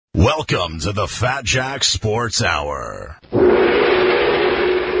Welcome to the Fat Jack Sports Hour. What's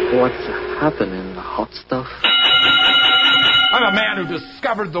happening, the hot stuff? I'm a man who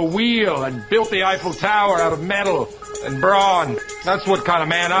discovered the wheel and built the Eiffel Tower out of metal and brawn. That's what kind of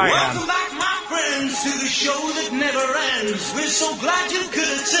man I am. Welcome back, my friends, to the show that never ends. We're so glad you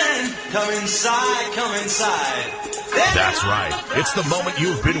could attend. Come inside, come inside. That's right. It's the moment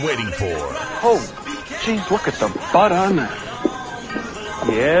you've been waiting for. Oh, geez, look at the butt on that.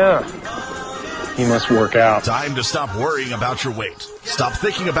 Yeah. He must work out. Time to stop worrying about your weight. Stop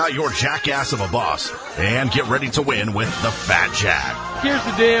thinking about your jackass of a boss. And get ready to win with the Fat Jack. Here's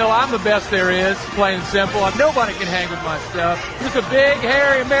the deal. I'm the best there is, plain and simple. Nobody can hang with my stuff. Just a big,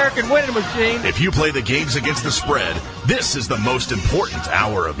 hairy American winning machine. If you play the games against the spread, this is the most important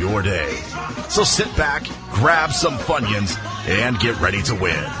hour of your day. So sit back, grab some Funyuns, and get ready to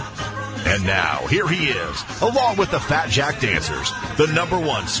win. And now, here he is, along with the Fat Jack Dancers, the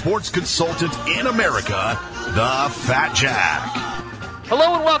 #1 sports consultant in America, the Fat Jack.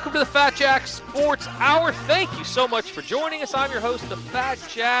 Hello and welcome to the Fat Jack Sports Hour. Thank you so much for joining us. I'm your host, the Fat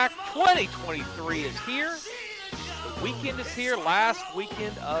Jack. 2023 is here. The weekend is here. Last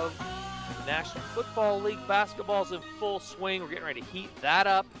weekend of the National Football League. Basketball's in full swing. We're getting ready to heat that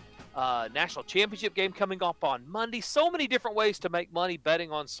up. National championship game coming up on Monday. So many different ways to make money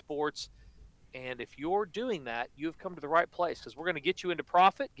betting on sports. And if you're doing that, you've come to the right place because we're going to get you into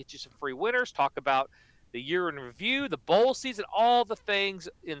profit, get you some free winners, talk about the year in review, the bowl season, all the things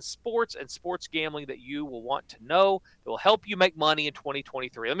in sports and sports gambling that you will want to know that will help you make money in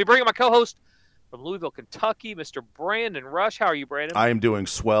 2023. Let me bring in my co-host from Louisville, Kentucky, Mr. Brandon Rush. How are you, Brandon? I am doing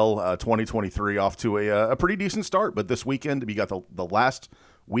swell. 2023 off to a pretty decent start, but this weekend we got the last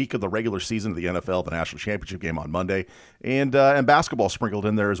week of the regular season of the NFL, the national championship game on Monday, and basketball sprinkled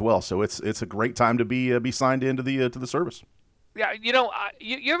in there as well. So it's a great time to be signed into the service. Yeah,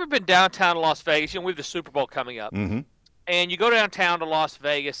 you ever been downtown to Las Vegas? We have the Super Bowl coming up, and you go downtown to Las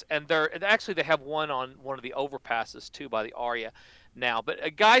Vegas, and they have one on one of the overpasses too by the Aria now. But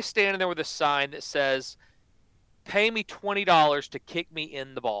a guy standing there with a sign that says, "Pay me $20 to kick me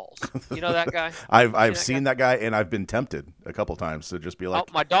in the balls." You know that guy? I've seen that guy, and I've been tempted a couple times to just be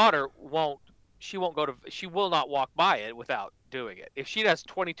like, my daughter won't. She won't go to. She will not walk by it without doing it. If she has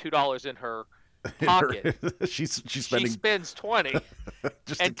 $22 in her pocket, she spends 20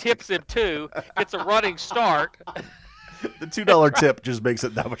 and tips him 2, gets a running start. The $2 tip just makes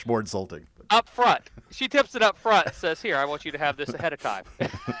it that much more insulting. Up front. She tips it up front and says, "Here, I want you to have this ahead of time."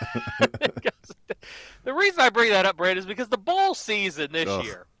 The reason I bring that up, Brad, is because the bowl season this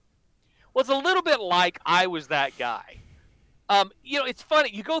year was a little bit like I was that guy. It's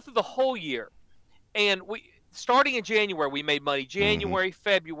funny. You go through the whole year, and starting in January, we made money. January,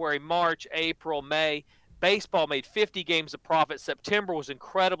 February, March, April, May. Baseball made 50 games of profit. September was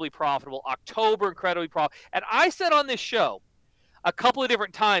incredibly profitable. October, incredibly profitable. And I said on this show a couple of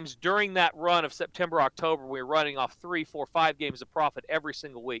different times during that run of September, October, we were running off 3, 4, 5 games of profit every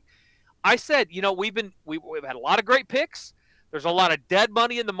single week. I said, we've had a lot of great picks. There's a lot of dead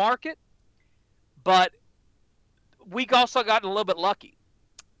money in the market, but we also gotten a little bit lucky.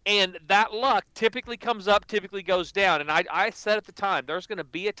 And that luck typically comes up, typically goes down. And I said at the time, there's going to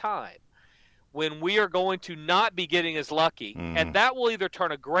be a time when we are going to not be getting as lucky. And that will either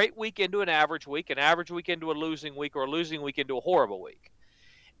turn a great week into an average week into a losing week, or a losing week into a horrible week.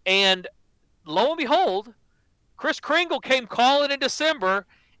 And lo and behold, Kris Kringle came calling in December,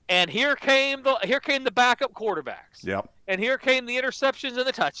 and here came the backup quarterbacks. Yep. And here came the interceptions in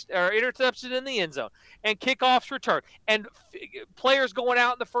the interception in the end zone, and kickoffs return, and players going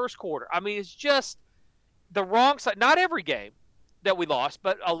out in the first quarter. I mean, it's just the wrong side. Not every game that we lost,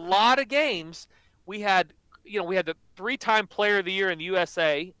 but a lot of games we had the 3-time player of the year in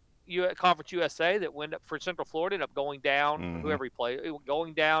the Conference USA that went up for Central Florida, ended up going down, whoever he played,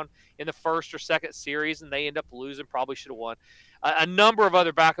 going down in the first or second series, and they end up losing, probably should have won. A number of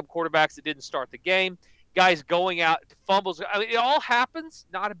other backup quarterbacks that didn't start the game, guys going out, fumbles. I mean, it all happens,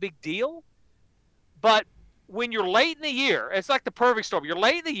 not a big deal. But when you're late in the year, it's like the perfect storm. You're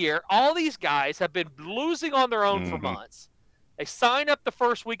late in the year, all these guys have been losing on their own for months. They sign up the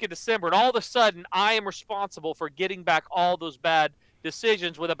first week of December, and all of a sudden, I am responsible for getting back all those bad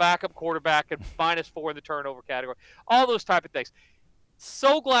decisions with a backup quarterback and -4 in the turnover category, all those type of things.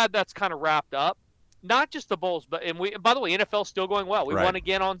 So glad that's kind of wrapped up. Not just the Bulls, but by the way, NFL's still going well. We won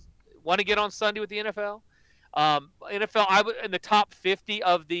again on Sunday with the NFL. NFL, I was in the top 50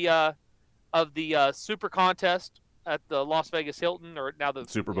 of the Super Contest at the Las Vegas Hilton, or now the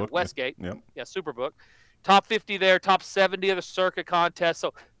Superbook, Westgate. Yep. Yeah, Superbook. Top 50 there, top 70 of the Circa Contest.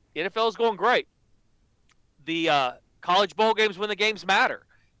 So the NFL is going great. The college bowl games, when the games matter,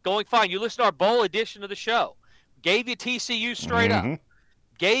 going fine. You listen to our bowl edition of the show. Gave you TCU straight up.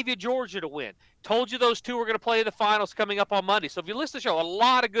 Gave you Georgia to win. Told you those two were going to play in the finals coming up on Monday. So if you listen to the show, a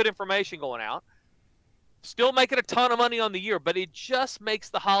lot of good information going out. Still making a ton of money on the year, but it just makes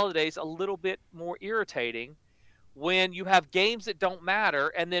the holidays a little bit more irritating when you have games that don't matter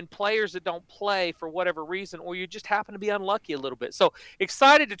and then players that don't play for whatever reason, or you just happen to be unlucky a little bit. So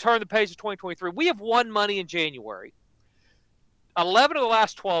excited to turn the page of 2023. We have won money in January, 11 of the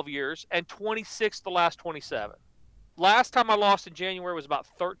last 12 years, and 26 the last 27. Last time I lost in January was about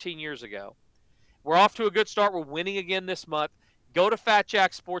 13 years ago. We're off to a good start. We're winning again this month. Go to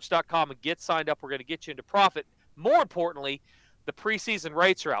FatJackSports.com and get signed up. We're going to get you into profit. More importantly, the preseason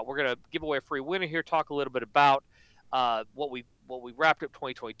rates are out. We're going to give away a free winner here, talk a little bit about what we wrapped up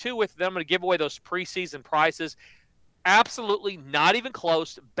 2022 with. Then I'm going to give away those preseason prices. Absolutely not even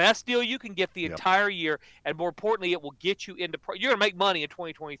close. Best deal you can get the entire year. And more importantly, it will get you into you're going to make money in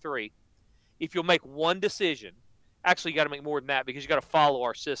 2023 if you'll make one decision. Actually, you got to make more than that because you got to follow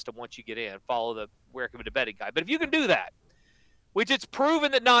our system once you get in. Follow the recommended betting guide. But if you can do that, which it's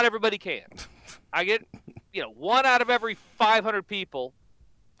proven that not everybody can. I get, 1 out of every 500 people,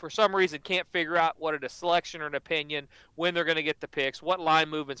 for some reason, can't figure out what a selection or an opinion, when they're going to get the picks, what line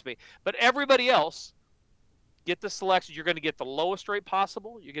movements mean. But everybody else, get the selections. You're going to get the lowest rate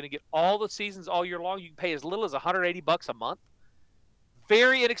possible. You're going to get all the seasons all year long. You can pay as little as $180 a month.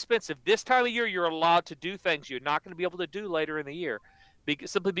 Very inexpensive. This time of year, you're allowed to do things you're not going to be able to do later in the year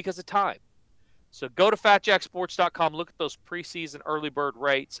simply because of time. So go to FatJackSports.com, look at those preseason early bird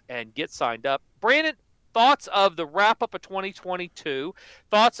rates, and get signed up. Brandon, thoughts of the wrap-up of 2022,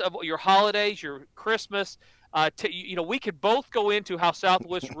 thoughts of your holidays, your Christmas. We could both go into how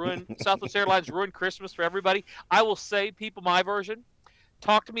Southwest Airlines ruined Christmas for everybody. I will save people my version.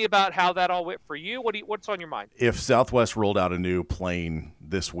 Talk to me about how that all went for you. What's on your mind? If Southwest rolled out a new plane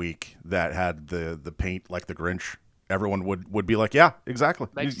this week that had the paint like the Grinch, everyone would be like, yeah, exactly.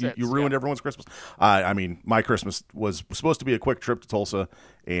 You ruined everyone's Christmas. I mean, my Christmas was supposed to be a quick trip to Tulsa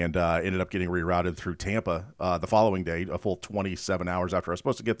and ended up getting rerouted through Tampa the following day, a full 27 hours after I was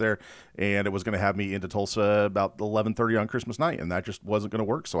supposed to get there. And it was going to have me into Tulsa about 11:30 on Christmas night, and that just wasn't going to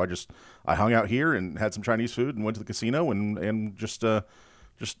work. So I hung out here and had some Chinese food and went to the casino and just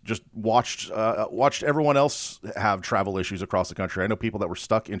watched everyone else have travel issues across the country. I know people that were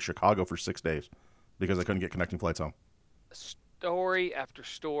stuck in Chicago for 6 days because they couldn't get connecting flights home. Story after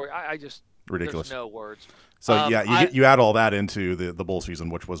story. I just ridiculous. There's no words. So you add all that into the bowl season,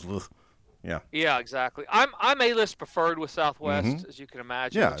 which was Yeah, exactly. I'm A-list preferred with Southwest, as you can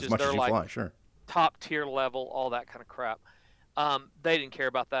imagine. Yeah, which as much as you fly, sure. Top tier level, all that kind of crap. They didn't care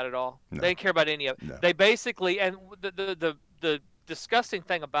about that at all. No. They didn't care about any of it. No. They basically, and the disgusting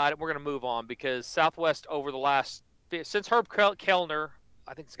thing about it, we're going to move on because Southwest since Herb Kellner,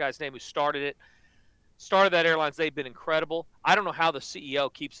 I think this guy's name who started that airlines, they've been incredible. I don't know how the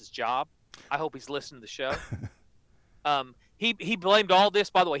CEO keeps his job. I hope he's listening to the show. He blamed all this,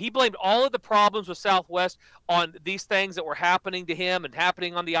 by the way. He blamed all of the problems with Southwest on these things that were happening to him and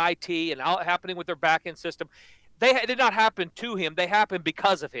happening on the IT and happening with their back-end system. They did not happen to him. They happened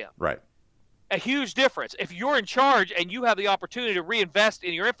because of him. Right. A huge difference. If you're in charge and you have the opportunity to reinvest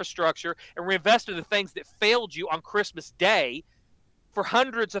in your infrastructure and reinvest in the things that failed you on Christmas Day for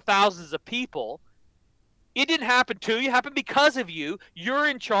hundreds of thousands of people, it didn't happen to you. It happened because of you. You're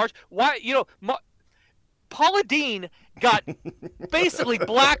in charge. Why? Paula Deen got basically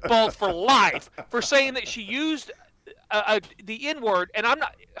blackballed for life for saying that she used the N-word, and I'm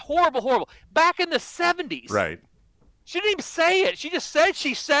not horrible. Back in the 70s. Right. She didn't even say it. She just said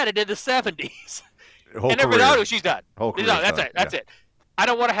she said it in the 70s. And everybody, she's done. Whole career That's it. That's it. I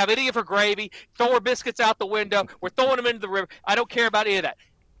don't want to have any of her gravy. Throw her biscuits out the window. We're throwing them into the river. I don't care about any of that.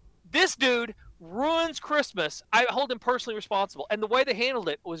 This dude ruins Christmas. I hold him personally responsible. And the way they handled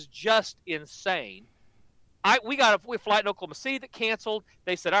it was just insane. We got a flight in Oklahoma City that canceled.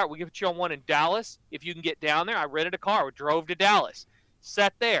 They said, all right, we'll give you on one in Dallas. If you can get down there. I rented a car. We drove to Dallas.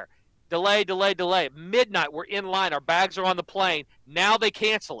 Sat there. Delay. Midnight, we're in line. Our bags are on the plane. Now they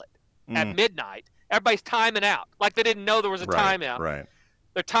cancel it at midnight. Everybody's timing out. Like they didn't know there was a timeout. Right.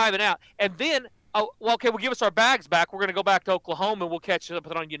 They're timing out. And then, we'll give us our bags back. We're going to go back to Oklahoma, and we'll catch up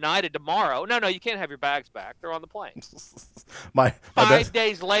on United tomorrow. No, you can't have your bags back. They're on the plane. 5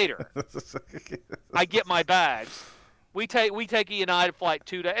 days later, I get my bags. We take a United flight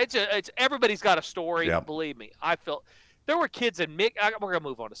 2 days. It's everybody's got a story. Yep. Believe me. I felt there were kids in we're going to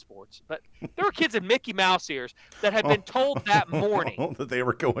move on to sports, but there were kids in Mickey Mouse ears that had been told that morning that they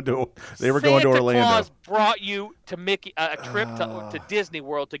were going to Santa Orlando. Claus brought you to a trip to Disney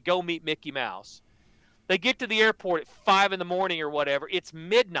World to go meet Mickey Mouse. They get to the airport at 5 a.m. or whatever. It's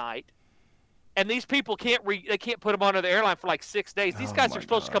midnight, and these people they can't put them onto the airline for like 6 days. These guys are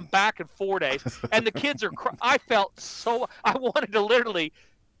supposed to come back in 4 days, and the kids are. I felt so. I wanted to literally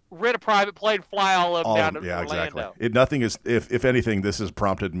rent a private plane and fly all up down to Orlando. Exactly. Nothing is. If anything, this has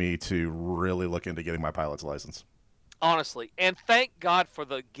prompted me to really look into getting my pilot's license. Honestly, and thank God for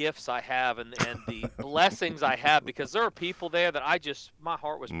the gifts I have and the blessings I have, because there are people there that my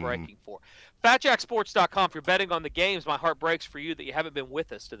heart was breaking for. FatJackSports.com. If you're betting on the games, my heart breaks for you that you haven't been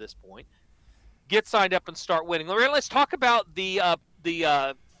with us to this point. Get signed up and start winning. Let's talk about the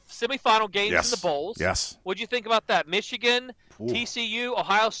semifinal games in the bowls. Yes. What'd you think about that? Michigan, TCU,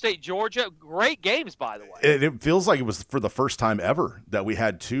 Ohio State, Georgia. Great games, by the way. It feels like it was for the first time ever that we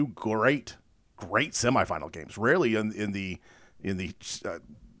had two great semifinal games. Rarely in the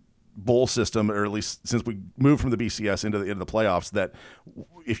bowl system, or at least since we moved from the BCS into the playoffs, that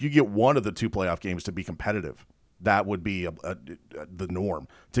if you get one of the two playoff games to be competitive, that would be the norm.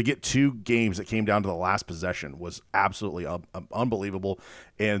 To get two games that came down to the last possession was absolutely unbelievable.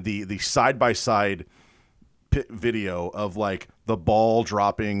 And the side-by-side video of like the ball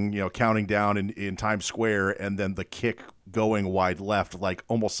dropping, counting down in Times Square, and then the kick going wide left, like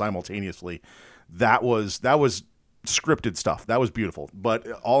almost simultaneously. That was scripted stuff. That was beautiful. But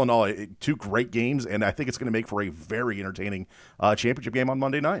all in all, two great games, and I think it's going to make for a very entertaining championship game on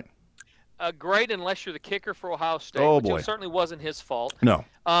Monday night. Great, unless you're the kicker for Ohio State. Oh, which boy. It certainly wasn't his fault. No.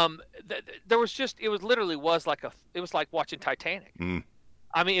 There was it was like watching Titanic.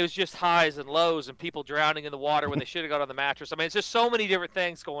 I mean, it was just highs and lows and people drowning in the water when they should have got on the mattress. I mean, it's just so many different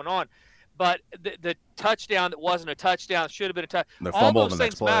things going on. But the touchdown that wasn't a touchdown should have been a touchdown. The All fumble those in the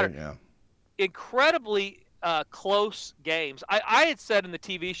next things matter. play, yeah. Incredibly close games. I had said in the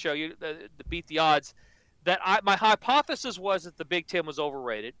TV show, the Beat the Odds, that my hypothesis was that the Big Ten was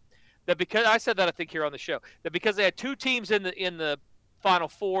overrated. That because I said that, I think, here on the show, that because they had two teams in the Final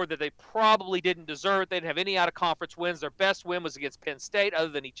Four that they probably didn't deserve. They didn't have any out-of-conference wins. Their best win was against Penn State other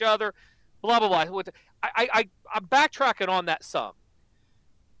than each other, blah, blah, blah. I'm backtracking on that some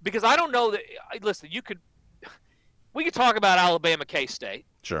because I don't know that – listen, we could talk about Alabama, K-State.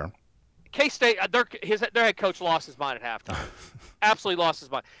 Sure. K-State, their head coach lost his mind at halftime. Absolutely lost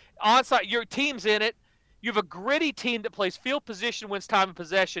his mind. Onside, your team's in it. You have a gritty team that plays field position, wins time of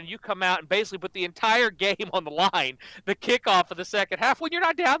possession. You come out and basically put the entire game on the line, the kickoff of the second half, when you're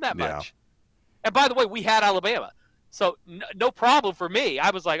not down that much. And by the way, we had Alabama. So no problem for me.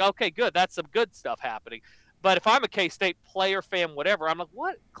 I was like, okay, good. That's some good stuff happening. But if I'm a K-State player, fan, whatever, I'm like,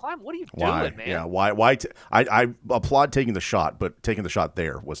 what? Clem, what are you doing, man? Yeah, why? I applaud taking the shot, but taking the shot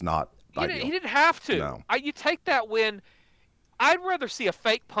there was not ideal. He didn't have to. No. You take that win. I'd rather see a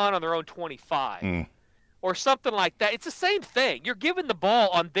fake punt on their own 25. Or something like that. It's the same thing. You're giving the ball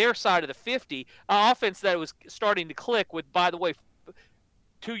on their side of the 50, offense that was starting to click with, by the way,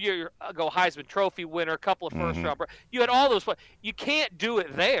 2 years ago Heisman Trophy winner, a couple of first-round. You had all those. You can't do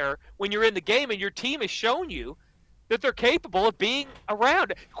it there when you're in the game and your team has shown you that they're capable of being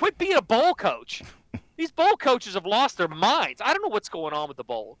around. Quit being a bowl coach. These bowl coaches have lost their minds. I don't know what's going on with the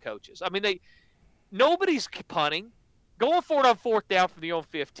bowl coaches. I mean, nobody's punting. Going for it on fourth down from the own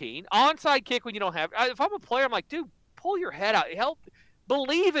 15. Onside kick when you don't have – if I'm a player, I'm like, dude, pull your head out. Help.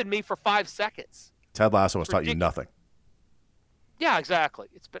 Believe in me for 5 seconds. Ted Lasso has taught you nothing. Yeah, exactly.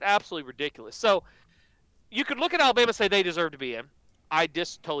 It's been absolutely ridiculous. So you could look at Alabama and say they deserve to be in. I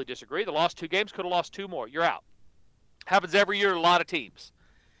totally disagree. They lost 2 games, could have lost 2 more. You're out. Happens every year to a lot of teams.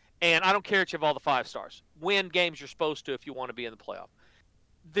 And I don't care if you have all the 5 stars. Win games you're supposed to if you want to be in the playoff.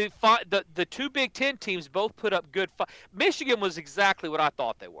 The 2 Big Ten teams both put up good fight. Michigan was exactly what I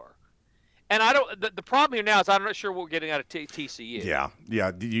thought they were. And the problem here now is I'm not sure what we're getting out of TCU. Yeah.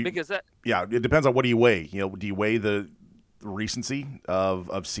 It depends on what do you weigh. Do you weigh the recency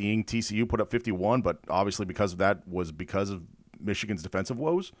of seeing TCU put up 51, but obviously because of that was because of Michigan's defensive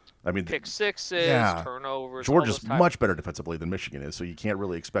woes. I mean, pick sixes, turnovers. Georgia's much better defensively than Michigan is, so you can't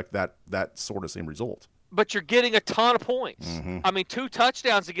really expect that sort of same result. But you're getting a ton of points. I mean, 2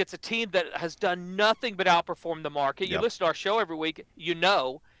 touchdowns against a team that has done nothing but outperform the market. You listen to our show every week,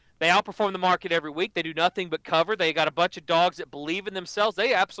 they outperform the market every week. They do nothing but cover. They got a bunch of dogs that believe in themselves.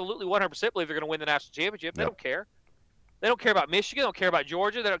 They absolutely 100% believe they're going to win the national championship. They don't care. They don't care about Michigan. They don't care about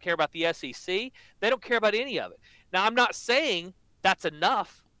Georgia. They don't care about the SEC. They don't care about any of it. Now, I'm not saying that's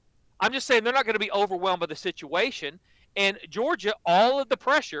enough. I'm just saying they're not going to be overwhelmed by the situation. And Georgia, all of the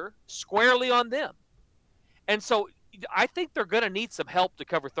pressure squarely on them. And so I think they're going to need some help to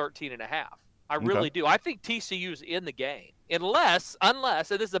cover 13.5. I really do. I think TCU's in the game. Unless, and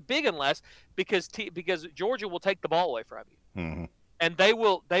this is a big unless, because Georgia will take the ball away from you. and they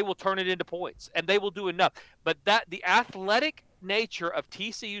will turn it into points, and they will do enough. But the athletic nature of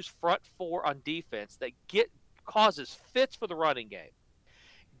TCU's front four on defense that causes fits for the running game,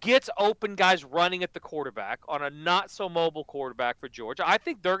 gets open guys running at the quarterback on a not so mobile quarterback for Georgia. I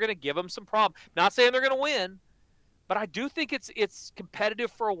think they're going to give them some problem. Not saying they're going to win, but I do think it's competitive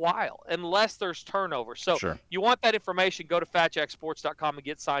for a while unless there's turnover. So You want that information, go to FatJackSports.com and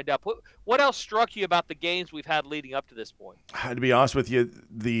get signed up. What else struck you about the games we've had leading up to this point? To be honest with you,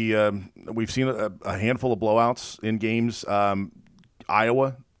 we've seen a handful of blowouts in games.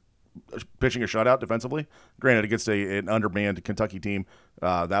 Iowa pitching a shutout defensively. Granted, against an undermanned Kentucky team,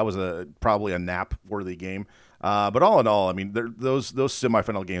 that was probably a nap-worthy game. But all in all, I mean, those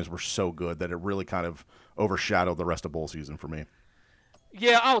semifinal games were so good that it really kind of overshadowed the rest of bowl season for me.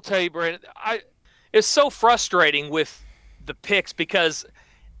 Yeah, I'll tell you, Brandon. It's so frustrating with the picks because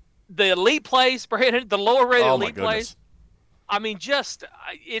the elite plays, Brandon, the lower rated elite plays. I mean,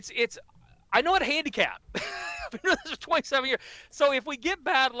 it's. I know how to handicap. I've been doing this for 27 years. So if we get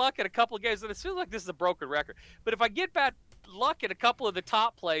bad luck at a couple of games, and it feels like this is a broken record, but if I get bad luck at a couple of the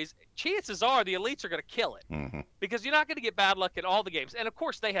top plays, chances are the elites are going to kill it because you're not going to get bad luck at all the games. And of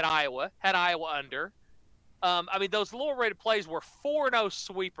course, they had Iowa under. I mean, those lower-rated plays were 4-0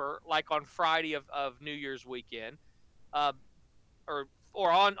 sweeper, like on Friday of New Year's weekend, or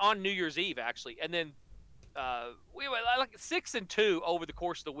on New Year's Eve actually, and then we were like 6-2 over the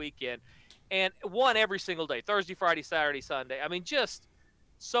course of the weekend, and won every single day: Thursday, Friday, Saturday, Sunday. I mean, just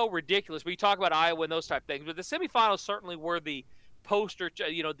so ridiculous. We talk about Iowa and those type of things, but the semifinals certainly were the poster,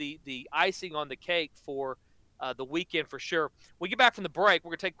 the icing on the cake for the weekend for sure. We get back from the break.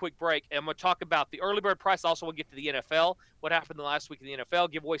 We're going to take a quick break, and I'm going to talk about the early bird price. Also, we'll get to the NFL, what happened the last week in the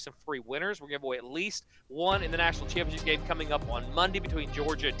NFL, give away some free winners. We're going to give away at least one in the national championship game coming up on Monday between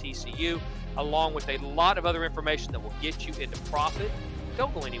Georgia and TCU, along with a lot of other information that will get you into profit.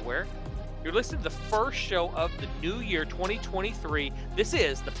 Don't go anywhere. You're listening to the first show of the new year 2023. This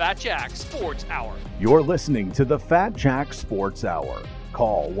is the Fat Jack Sports Hour. You're listening to the Fat Jack Sports Hour.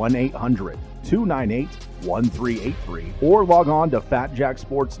 Call 1-800-298-1383 or log on to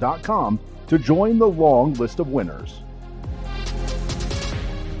FatJackSports.com to join the long list of winners.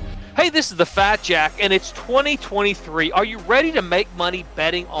 Hey, this is the Fat Jack, and it's 2023. Are you ready to make money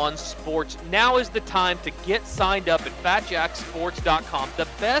betting on sports? Now is the time to get signed up at FatJackSports.com. The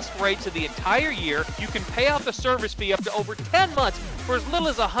best rates of the entire year. You can pay out the service fee up to over 10 months for as little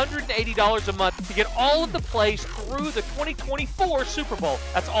as $180 a month to get all of the plays through the 2024 Super Bowl.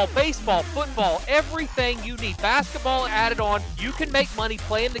 That's all baseball, football, everything you need. Basketball added on. You can make money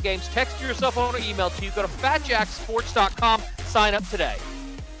playing the games. Text your cell phone or email to you. Go to FatJackSports.com. Sign up today.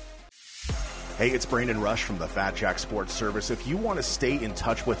 Hey, it's Brandon Rush from the Fat Jack Sports Service. If you want to stay in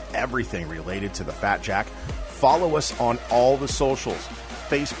touch with everything related to the Fat Jack, follow us on all the socials: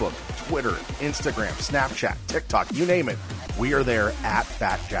 Facebook, Twitter, Instagram, Snapchat, TikTok, you name it. We are there at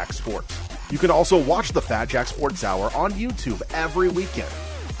Fat Jack Sports. You can also watch the Fat Jack Sports Hour on YouTube every weekend.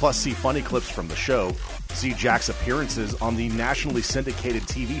 Plus, see funny clips from the show, see Jack's appearances on the nationally syndicated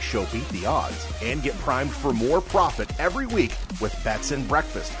TV show Beat the Odds, and get primed for more profit every week with Bets and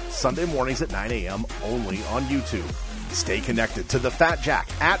Breakfast, Sunday mornings at 9 a.m. only on YouTube. Stay connected to the Fat Jack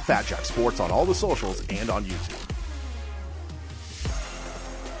at Fat Jack Sports on all the socials and on YouTube.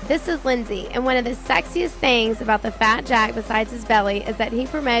 This is Lindsay, and one of the sexiest things about the Fat Jack besides his belly is that he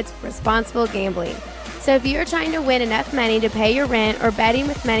promotes responsible gambling. So if you're trying to win enough money to pay your rent or betting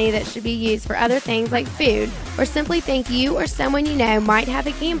with money that should be used for other things like food, or simply think you or someone you know might have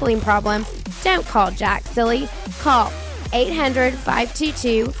a gambling problem, don't call Jack Silly. Call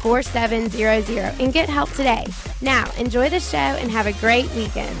 800-522-4700 and get help today. Now, enjoy the show and have a great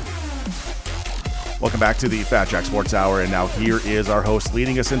weekend. Welcome back to the Fat Jack Sports Hour, and now here is our host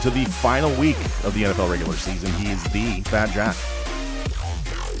leading us into the final week of the NFL regular season. He is the Fat Jack.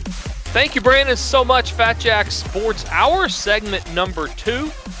 Thank you, Brandon, so much. Fat Jack Sports Hour, segment number 2.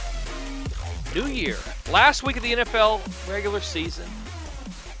 New year. Last week of the NFL regular season.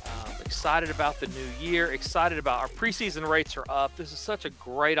 Excited about the new year. Excited about our preseason rates are up. This is such a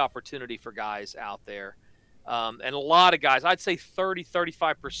great opportunity for guys out there. And a lot of guys, I'd say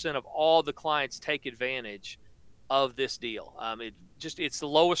 35% of all the clients take advantage of this deal. It's the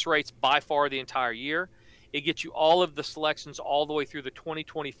lowest rates by far the entire year. It gets you all of the selections all the way through the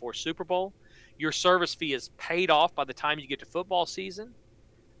 2024 Super Bowl. Your service fee is paid off by the time you get to football season.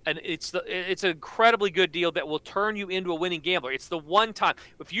 And it's an incredibly good deal that will turn you into a winning gambler. It's the one time.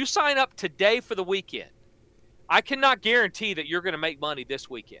 If you sign up today for the weekend, I cannot guarantee that you're going to make money this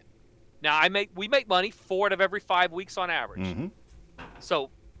weekend. Now, we make money 4 out of every 5 weeks on average. Mm-hmm. So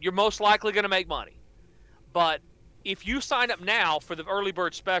you're most likely going to make money. But if you sign up now for the early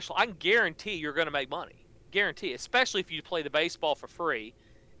bird special, I can guarantee you're going to make money. Guarantee, especially if you play the baseball for free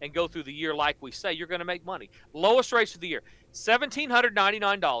and go through the year like we say, you're going to make money. Lowest rates of the year,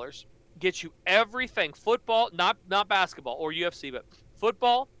 $1,799 gets you everything: football, not basketball or UFC, but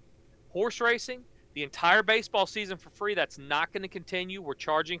football, horse racing, the entire baseball season for free. That's not going to continue. We're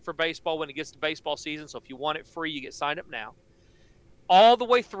charging for baseball when it gets to baseball season, so if you want it free, you get signed up now. All the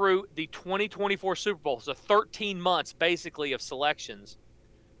way through the 2024 Super Bowl. So 13 months, basically, of selections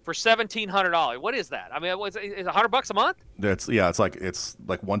for $1,700. What is that? I mean, it's $100 a month? It's like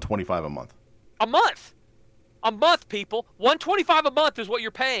 $125 a month. A month, people. $125 a month is what you're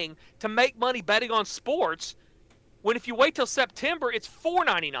paying to make money betting on sports. When if you wait till September, it's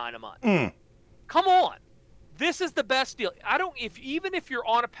 $4.99 a month. Come on. This is the best deal. Even if you're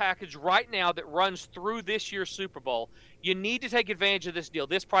on a package right now that runs through this year's Super Bowl, you need to take advantage of this deal.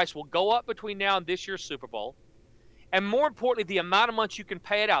 This price will go up between now and this year's Super Bowl. And more importantly, the amount of months you can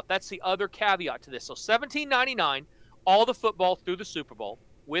pay it out. That's the other caveat to this. So $1,799, all the football through the Super Bowl,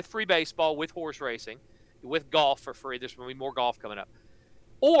 with free baseball, with horse racing, with golf for free. There's going to be more golf coming up.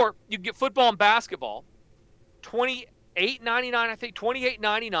 Or you can get football and basketball, $28.99, I think,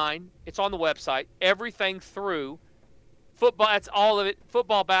 $28.99. It's on the website. Everything through football. That's all of it.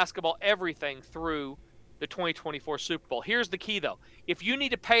 Football, basketball, everything through the 2024 Super Bowl. Here's the key, though. If you need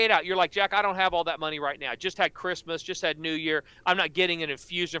to pay it out, you're like, Jack, I don't have all that money right now. Just had Christmas, just had New Year. I'm not getting an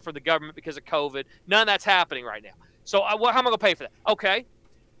infusion from the government because of COVID. None of that's happening right now. So how am I going to pay for that? Okay,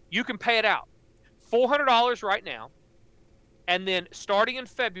 you can pay it out. $400 right now, and then starting in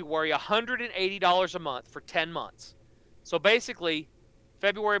February, $180 a month for 10 months. So basically,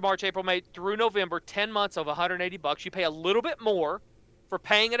 February, March, April, May, through November, 10 months of $180. You pay a little bit more for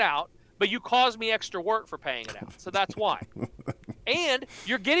paying it out, but you caused me extra work for paying it out. So that's why. And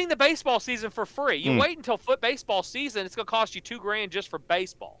you're getting the baseball season for free. You wait until baseball season, it's going to cost you $2,000 just for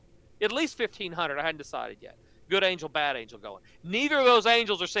baseball. At least $1,500. I hadn't decided yet. Good angel, bad angel going. Neither of those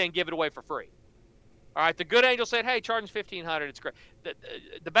angels are saying give it away for free. All right, the good angel said, hey, charge $1,500. It's great.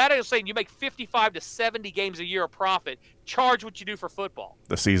 The bad angel saying you make 55 to 70 games a year of profit. Charge what you do for football.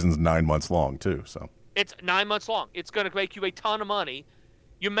 The season's 9 months long, too. So it's 9 months long. It's going to make you a ton of money.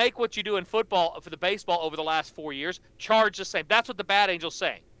 You make what you do in football for the baseball over the last 4 years. Charge the same. That's what the bad angel's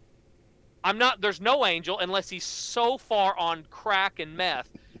saying. There's no angel unless he's so far on crack and meth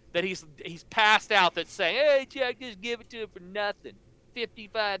that he's passed out that's saying, hey, Jack, just give it to him for nothing.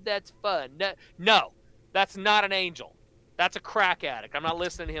 55, that's fun. No, that's not an angel. That's a crack addict. I'm not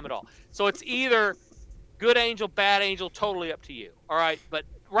listening to him at all. So it's either good angel, bad angel, totally up to you. All right, but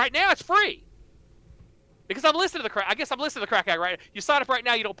right now it's free. Because I'm listening to the crack. I guess I'm listening to the crack addict, right? You sign up right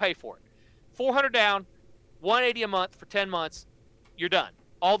now, you don't pay for it. $400 down, $180 a month for 10 months, you're done.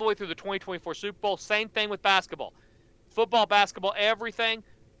 All the way through the 2024 Super Bowl. Same thing with basketball. Football, basketball, everything,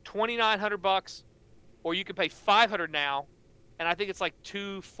 $2,900, or you can pay $500 now, and I think it's like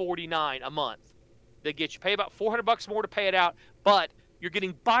 $249 a month. They get you pay about $400 more to pay it out, but you're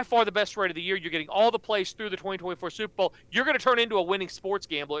getting by far the best rate of the year. You're getting all the plays through the 2024 Super Bowl. You're going to turn into a winning sports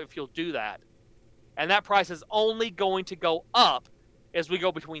gambler if you'll do that. And that price is only going to go up as we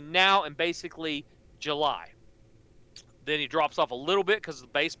go between now and basically July. Then it drops off a little bit because the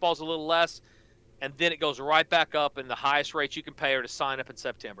baseball's a little less, and then it goes right back up, and the highest rates you can pay are to sign up in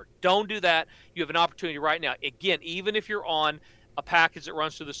September. Don't do that. You have an opportunity right now. Again, even if you're on a package that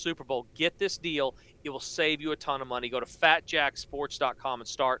runs through the Super Bowl, get this deal. It will save you a ton of money. Go to fatjacksports.com and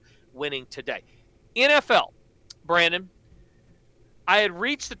start winning today. NFL, Brandon, I had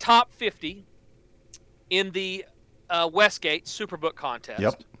reached the top 50 in the Westgate Superbook contest.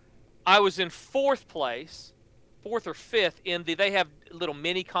 Yep. I was in fourth or fifth in they have little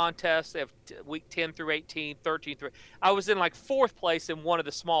mini contests. They have week 10 through 18, 13 through. I was in like fourth place in one of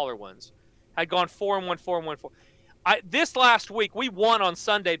the smaller ones. I'd gone 4-1, 4-1, 4. This last week, we won on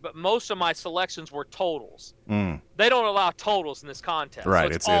Sunday, but most of my selections were totals. They don't allow totals in this contest. Right.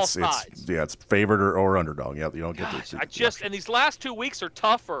 So it's all sides. It's favored or underdog. Yeah, you don't get to. And these last 2 weeks are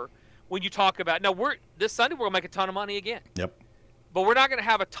tougher when you talk about. Now, this Sunday, we're going to make a ton of money again. Yep. But we're not going to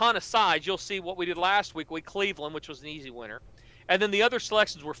have a ton of sides. You'll see what we did last week with Cleveland, which was an easy winner. And then the other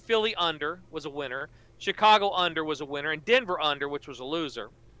selections were Philly under was a winner, Chicago under was a winner, and Denver under, which was a loser,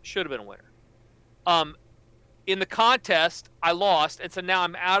 should have been a winner. In the contest, I lost, and so now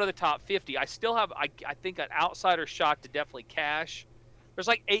I'm out of the top 50. I still have, I think, an outsider shot to definitely cash. There's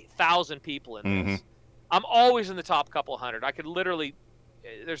like 8,000 people in this. I'm always in the top couple hundred. I could literally,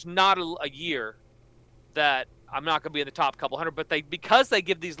 there's not a year that I'm not going to be in the top couple hundred, but because they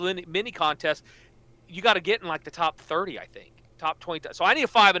give these mini contests, you got to get in like the top 30, I think, top 20. So I need a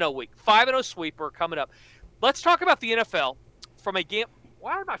 5-0 week, 5-0 sweeper coming up. Let's talk about the NFL from a game.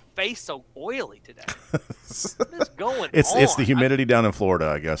 Why is my face so oily today? What is going on? It's the humidity down in Florida,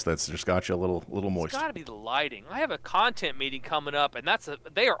 I guess. That's just got you a little moist. It's got to be the lighting. I have a content meeting coming up, and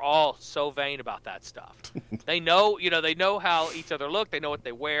they are all so vain about that stuff. They know how each other look. They know what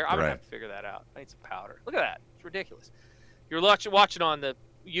they wear. I'm gonna have to figure that out. I need some powder. Look at that. It's ridiculous. You're watching on the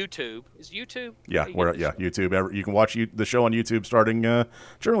YouTube. Is YouTube? Yeah, YouTube. You can watch the show on YouTube starting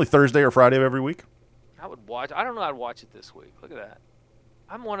generally Thursday or Friday of every week. I would watch. I don't know how to watch it this week. Look at that.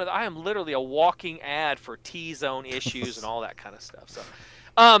 I am literally a walking ad for T-zone issues and all that kind of stuff.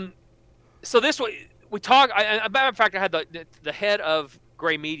 So this way we talk. As a matter of fact, I had the head of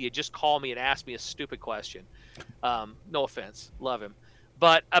Gray Media just call me and ask me a stupid question. No offense, love him,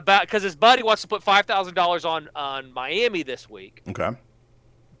 but because his buddy wants to put $5,000 on Miami this week. Okay.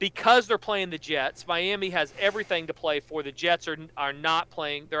 Because they're playing the Jets, Miami has everything to play for. The Jets are not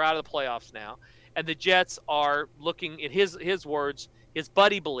playing. They're out of the playoffs now, and the Jets are looking. In his words. His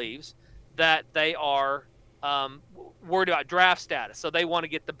buddy believes that they are worried about draft status, so they want to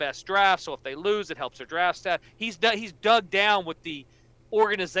get the best draft. So if they lose, it helps their draft status. He's dug down with the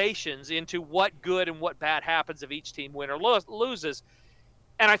organizations into what good and what bad happens if each team wins or loses.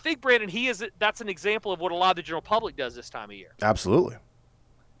 And I think, Brandon, that's an example of what a lot of the general public does this time of year. Absolutely.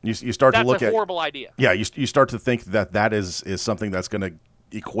 You start to look at that's a horrible idea. Yeah, you start to think that is something that's going to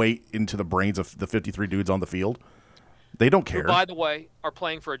equate into the brains of the 53 dudes on the field. They don't care. Who, by the way, are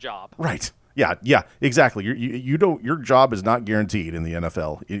playing for a job. Right. Yeah, exactly. Your job is not guaranteed in the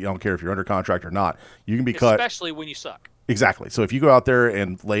NFL. You don't care if you're under contract or not. You can be cut. Especially when you suck. Exactly. So if you go out there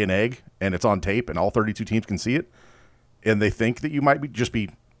and lay an egg and it's on tape and all 32 teams can see it, and they think that you might be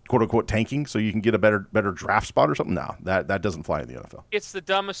quote unquote tanking so you can get a better draft spot or something, no, that doesn't fly in the NFL. It's the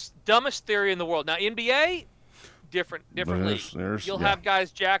dumbest theory in the world. Now NBA. Different league. You'll have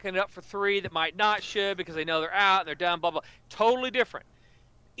guys jacking it up for three that might not should because they know they're out and they're down, blah, blah. Totally different.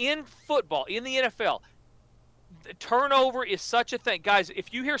 In football, in the NFL, the turnover is such a thing. Guys,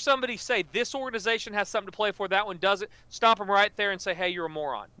 if you hear somebody say this organization has something to play for, that one doesn't, stop them right there and say, hey, you're a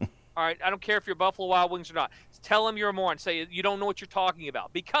moron. All right? I don't care if you're Buffalo Wild Wings or not. Tell them you're a moron. Say you don't know what you're talking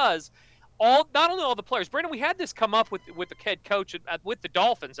about. Because not only all the players, Brandon, we had this come up with the head coach with the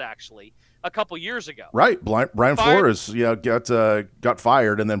Dolphins, actually, a couple years ago. Right. Brian Flores got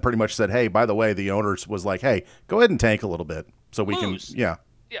fired and then pretty much said, hey, by the way, the owners was like, hey, go ahead and tank a little bit so we can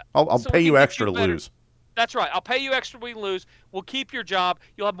I'll pay you extra to lose. That's right. I'll pay you extra when we lose. We'll keep your job.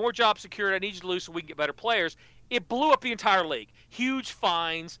 You'll have more job security. I need you to lose so we can get better players. It blew up the entire league. Huge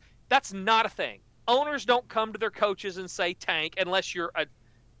fines. That's not a thing. Owners don't come to their coaches and say tank unless you're a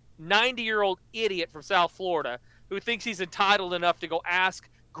 90-year-old idiot from South Florida who thinks he's entitled enough to go ask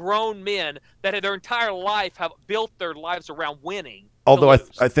grown men that their entire life have built their lives around winning. Although I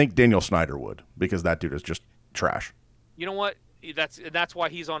think Daniel Snyder would, because that dude is just trash. You know what? That's why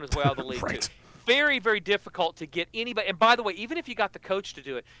he's on his way out of the league right. too. Very, very difficult to get anybody. And by the way, even if you got the coach to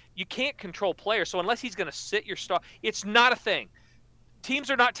do it, you can't control players. So unless he's going to sit your star, it's not a thing. Teams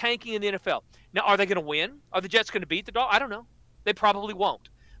are not tanking in the NFL. Now, are they going to win? Are the Jets going to beat the Dolphins? I don't know. They probably won't.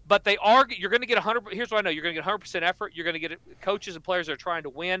 But they are. You're going to get 100. Here's what I know: you're going to get 100% effort. You're going to get coaches and players that are trying to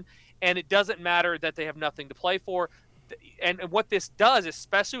win, and it doesn't matter that they have nothing to play for. And what this does,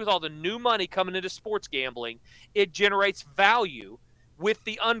 especially with all the new money coming into sports gambling, it generates value with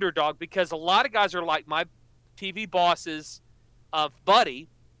the underdog, because a lot of guys are like my TV bosses of Buddy,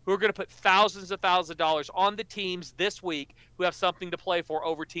 who are going to put thousands of dollars on the teams this week who have something to play for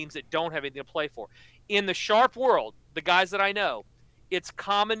over teams that don't have anything to play for. In the sharp world, the guys that I know, it's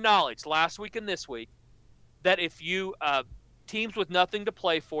common knowledge last week and this week that if you teams with nothing to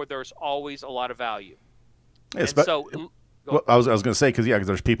play for, there's always a lot of value. Yes, but I was going to say, because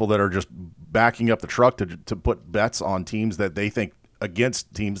there's people that are just backing up the truck to put bets on teams that they think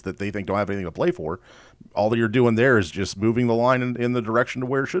against teams that they think don't have anything to play for. All that you're doing there is just moving the line in the direction to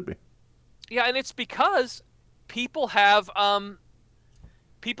where it should be. Yeah, and it's because people have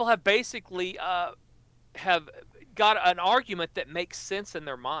basically have got an argument that makes sense in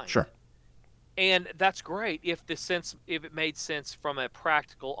their mind. Sure. And that's great if it made sense from a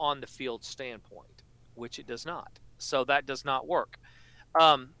practical on the field standpoint, which it does not. So that does not work.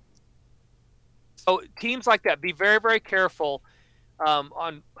 So teams like that, be very, very careful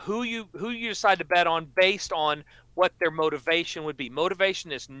on who you decide to bet on based on what their motivation would be.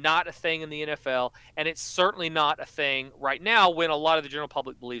 Motivation is not a thing in the NFL, and it's certainly not a thing right now when a lot of the general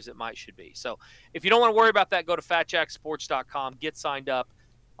public believes it should be. So if you don't want to worry about that, go to FatJackSports.com, get signed up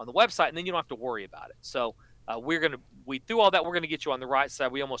on the website, and then you don't have to worry about it. So we do all that. We're going to get you on the right side.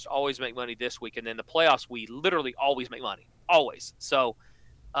 We almost always make money this week, and then the playoffs, we literally always make money, always. So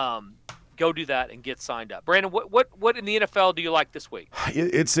go go do that and get signed up. Brandon, what in the NFL do you like this week?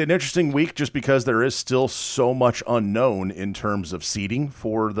 It's an interesting week just because there is still so much unknown in terms of seeding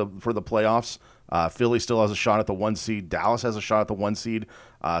for the playoffs. Philly still has a shot at the 1 seed. Dallas has a shot at the 1 seed.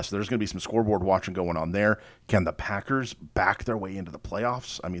 So there's going to be some scoreboard watching going on there. Can the Packers back their way into the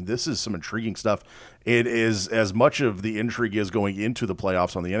playoffs? I mean, this is some intriguing stuff. It is as much of the intrigue is going into the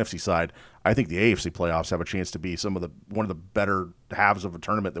playoffs on the NFC side. I think the AFC playoffs have a chance to be one of the better halves of a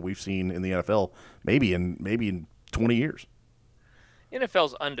tournament that we've seen in the NFL, maybe in 20 years.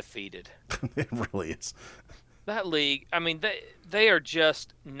 NFL's undefeated. It really is. That league, I mean, they are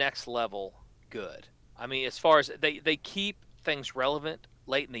just next level good. I mean, as far as they keep things relevant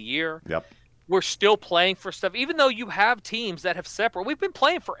late in the year. Yep. We're still playing for stuff, even though you have teams that have separate. We've been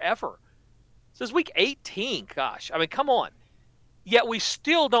playing forever. Since week 18, gosh. I mean, come on. Yet we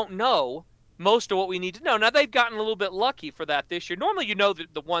still don't know most of what we need to know. Now, they've gotten a little bit lucky for that this year. Normally, you know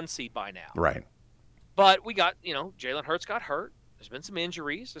the 1 seed by now. Right. But we got, Jalen Hurts got hurt. There's been some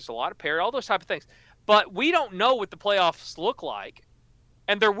injuries. There's a lot of all those type of things. But we don't know what the playoffs look like.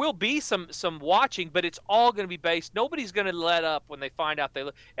 And there will be some watching, but it's all going to be based. Nobody's going to let up when they find out they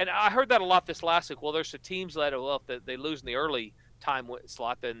lose. And I heard that a lot this last week. Well, there's some teams that if they lose in the early time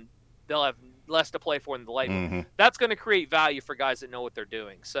slot, then they'll have less to play for in the late. Mm-hmm. That's going to create value for guys that know what they're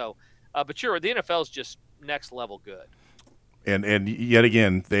doing. So, but sure, the NFL is just next level good. And yet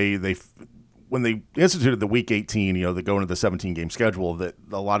again, they when they instituted the Week 18, they go into the 17-game schedule, that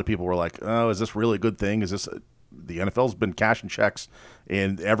a lot of people were like, oh, is this really a good thing? Is this the NFL's been cashing checks,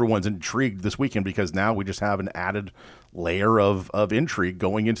 and everyone's intrigued this weekend because now we just have an added layer of intrigue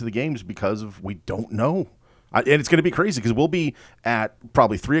going into the games because of we don't know. And it's going to be crazy because we'll be at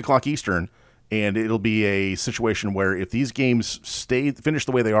probably 3 o'clock Eastern, and it'll be a situation where if these games finish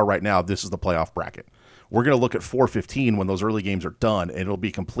the way they are right now, this is the playoff bracket. We're going to look at 4:15 when those early games are done, and it'll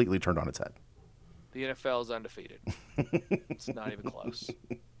be completely turned on its head. The NFL is undefeated. It's not even close.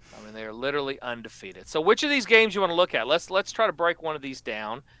 I mean, they are literally undefeated. So which of these games you want to look at? Let's try to break one of these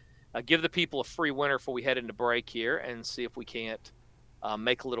down. Give the people a free winner before we head into break here and see if we can't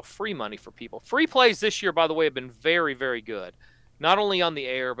make a little free money for people. Free plays this year, by the way, have been very, very good. Not only on the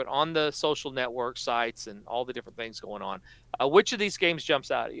air, but on the social network sites and all the different things going on. Which of these games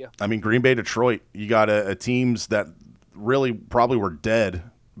jumps out at you? I mean, Green Bay, Detroit. You got a teams that really probably were dead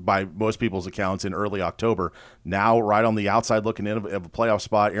by most people's accounts in early October. Now right on the outside looking in of a playoff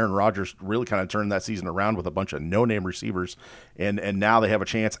spot. Aaron Rodgers really kind of turned that season around with a bunch of no-name receivers, and now they have a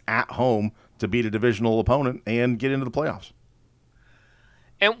chance at home to beat a divisional opponent and get into the playoffs.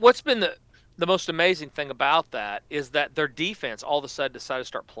 And what's been the most amazing thing about that is that their defense all of a sudden decided to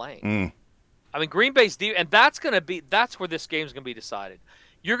start playing. I mean, Green Bay's and that's where this game's going to be decided.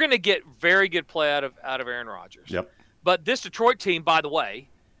 You're going to get very good play out of Aaron Rodgers. Yep. But this Detroit team, by the way,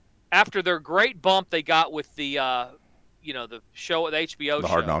 after their great bump they got with the the show, the HBO show,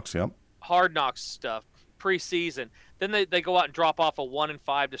 Hard Knocks, yep, Hard Knocks stuff preseason, then they go out and drop off a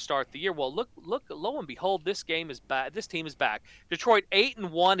 1-5 to start the year. Well, look, lo and behold, this game is back. This team is back. Detroit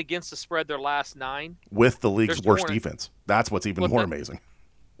 8-1 against the spread their last 9 with the league's worst defense. That's what's even more amazing.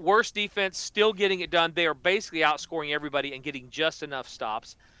 Worst defense, still getting it done. They are basically outscoring everybody and getting just enough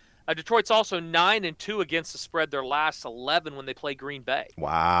stops. Detroit's also 9-2 against the spread their last 11 when they play Green Bay.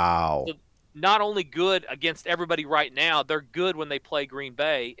 Wow. So not only good against everybody right now, they're good when they play Green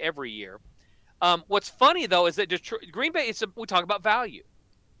Bay every year. What's funny, though, is that Green Bay, we talk about value.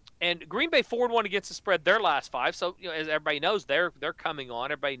 And Green Bay 4-1 against the spread their last 5. So, as everybody knows, they're coming on.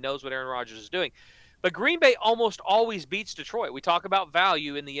 Everybody knows what Aaron Rodgers is doing. But Green Bay almost always beats Detroit. We talk about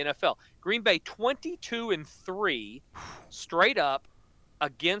value in the NFL. Green Bay 22-3 straight up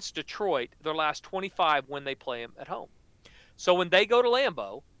against Detroit their last 25 when they play them at home. So when they go to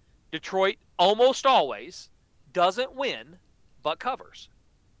Lambeau, Detroit almost always doesn't win but covers.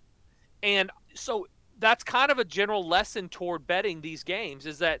 And so that's kind of a general lesson toward betting these games,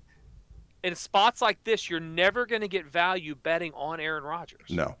 is that in spots like this, you're never going to get value betting on Aaron Rodgers.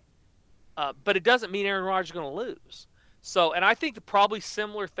 No. But it doesn't mean Aaron Rodgers is going to lose. So, and I think the probably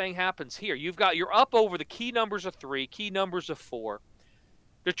similar thing happens here. You're up over the key numbers of 3, key numbers of 4.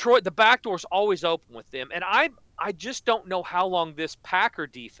 Detroit, the back door's always open with them. And I just don't know how long this Packer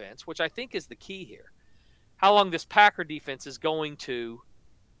defense, which I think is the key here, how long this Packer defense is going to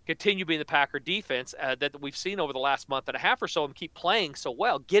continue being the Packer defense that we've seen over the last month and a half or so, and keep playing so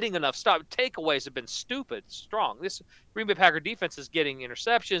well, getting enough stop. Takeaways have been stupid strong. This Green Bay Packer defense is getting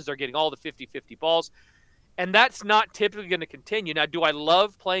interceptions. They're getting all the 50-50 balls. And that's not typically going to continue. Now, do I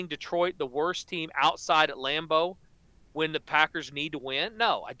love playing Detroit, the worst team outside at Lambeau, when the Packers need to win?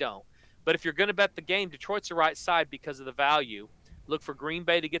 No, I don't. But if you're going to bet the game, Detroit's the right side because of the value. Look for Green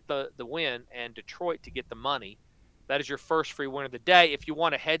Bay to get the win and Detroit to get the money. That is your first free win of the day. If you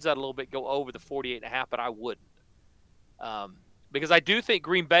want to hedge that a little bit, go over the 48.5, but I wouldn't. Because I do think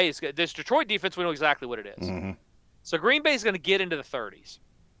Green Bay is good. This Detroit defense, we know exactly what it is. Mm-hmm. So Green Bay is going to get into the 30s.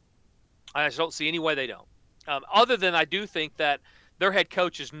 I just don't see any way they don't. Other than I do think that their head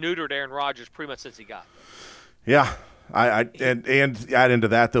coach has neutered Aaron Rodgers pretty much since he got there. Yeah. And add into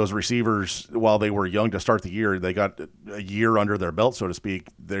that those receivers, while they were young to start the year, they got a year under their belt, so to speak.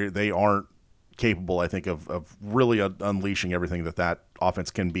 They aren't capable, I think, of really unleashing everything that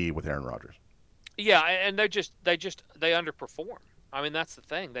offense can be with Aaron Rodgers. Yeah, and they underperform. I mean, that's the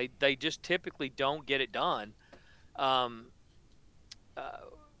thing. They just typically don't get it done.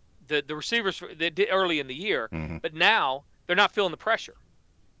 The receivers they did early in the year, mm-hmm. but now they're not feeling the pressure,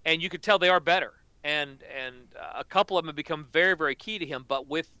 and you could tell they are better. And a couple of them have become very, very key to him. But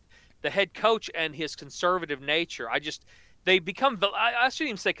with the head coach and his conservative nature, they become, I shouldn't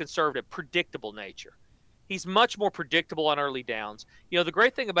even say conservative, predictable nature. He's much more predictable on early downs. You know, the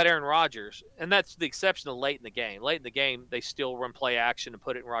great thing about Aaron Rodgers, and that's the exception of late in the game. Late in the game, they still run play action and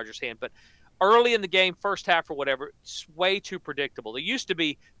put it in Rodgers' hand. But early in the game, first half or whatever, it's way too predictable. There used to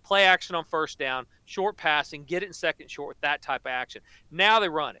be play action on first down, short passing, get it in second short, that type of action. Now they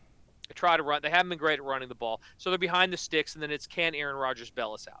run it. They try to run. They haven't been great at running the ball. So they're behind the sticks, and then it's can Aaron Rodgers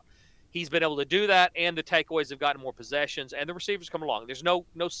bail us out? He's been able to do that, and the takeaways have gotten more possessions, and the receivers come along. There's no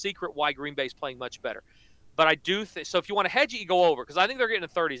secret why Green Bay's playing much better. But I do think – so if you want to hedge it, you go over, because I think they're getting the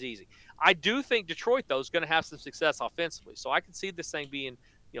 30s easy. I do think Detroit, though, is going to have some success offensively. So I can see this thing being,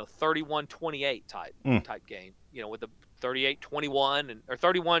 31-28 type game, with a 38-21 or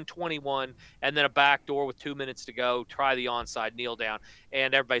 31-21, and then a backdoor with 2 minutes to go, try the onside, kneel down,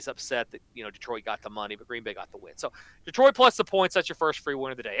 and everybody's upset that, Detroit got the money, but Green Bay got the win. So Detroit plus the points, that's your first free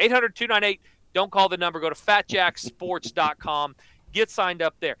win of the day. 800-298, don't call the number, go to fatjacksports.com, get signed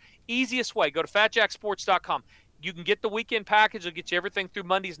up there. Easiest way, go to fatjacksports.com. You can get the weekend package, it'll get you everything through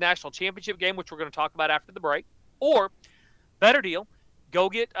Monday's national championship game, which we're going to talk about after the break. Or, better deal, go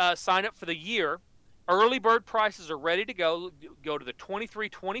get sign up for the year. Early bird prices are ready to go. Go to the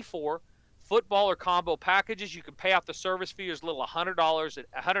 23-24 football or combo packages. You can pay off the service fee as little $100,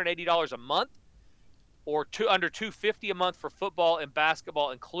 $180 a month, or under $250 a month for football and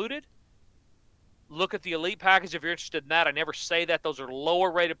basketball included. Look at the elite package if you're interested in that. I never say that. Those are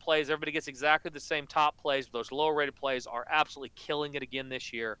lower rated plays. Everybody gets exactly the same top plays. But those lower rated plays are absolutely killing it again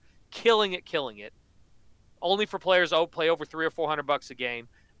this year. Killing it. Only for players who play over $300 or $400 a game.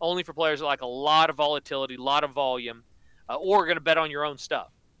 Only for players that like a lot of volatility, a lot of volume, or are going to bet on your own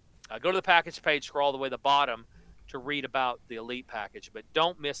stuff. Go to the package page, scroll all the way to the bottom to read about the elite package. But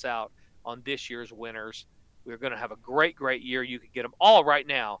don't miss out on this year's winners. We're going to have a great, great year. You can get them all right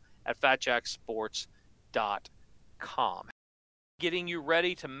now at fatjacksports.com. Getting you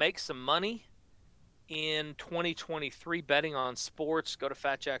ready to make some money in 2023 betting on sports. Go to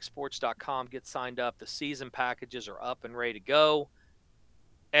fatjacksports.com, get signed up. The season packages are up and ready to go.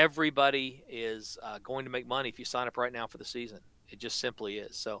 Everybody is going to make money if you sign up right now for the season. It just simply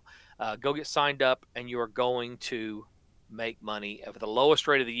is. So go get signed up, and you are going to make money. For the lowest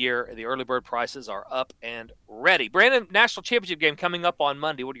rate of the year, the early bird prices are up and ready. Brandon, national championship game coming up on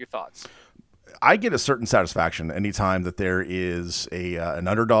Monday. What are your thoughts? I get a certain satisfaction anytime that there is an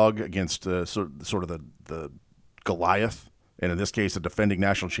underdog against sort of the Goliath, and in this case, a defending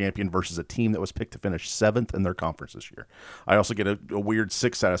national champion versus a team that was picked to finish 7th in their conference this year. I also get a weird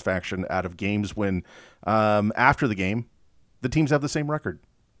sixth satisfaction out of games when, after the game, the teams have the same record.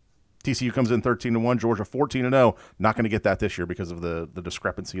 TCU comes in 13-1, Georgia 14-0. Not going to get that this year because of the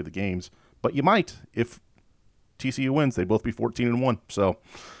discrepancy of the games, but you might if TCU wins. They'd both be 14-1. So,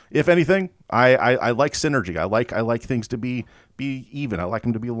 if anything, I like synergy. I like things to be even. I like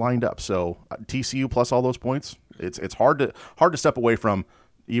them to be lined up. So TCU plus all those points. It's hard to step away from,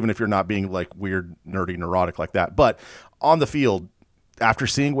 even if you're not being like weird, nerdy, neurotic like that. But on the field, after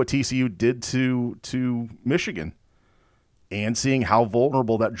seeing what TCU did to Michigan, and seeing how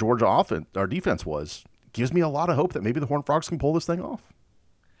vulnerable that Georgia defense was, gives me a lot of hope that maybe the Horned Frogs can pull this thing off.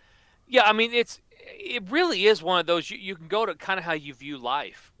 Yeah, I mean, it really is one of those, you can go to kind of how you view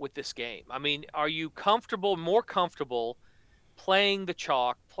life with this game. I mean, are you more comfortable playing the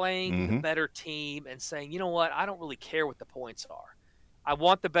chalk, playing the better team, and saying, you know what, I don't really care what the points are. I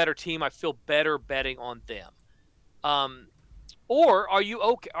want the better team. I feel better betting on them. Or are you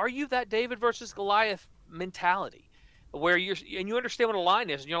okay? Are you that David versus Goliath mentality where you understand what a line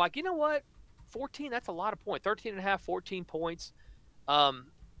is, and you're like, you know what, 14, that's a lot of points. 13.5, 14 points.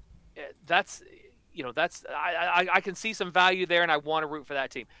 That's I can see some value there, and I want to root for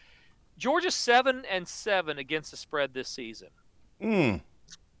that team. Georgia's 7-7 against the spread this season.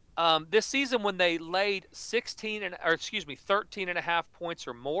 This season, when they laid 13.5 points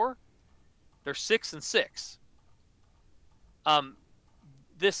or more, they're 6-6.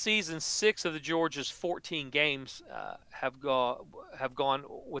 This season, 6 of the Georgia's 14 games have gone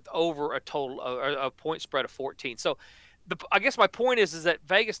with over a total a point spread of 14. So, I guess my point is that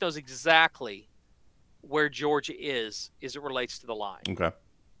Vegas knows exactly where Georgia is as it relates to the line. Okay.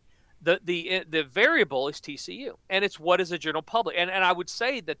 The variable is TCU, and it's what is the general public. And I would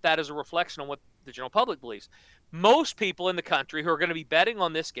say that is a reflection on what the general public believes. Most people in the country who are going to be betting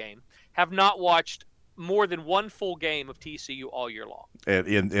on this game have not watched more than one full game of TCU all year long.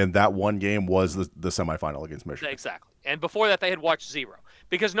 And that one game was the semifinal against Michigan. Exactly. And before that, they had watched 0.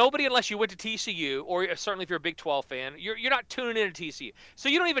 Because nobody, unless you went to TCU, or certainly if you're a Big 12 fan, you're not tuning in to TCU. So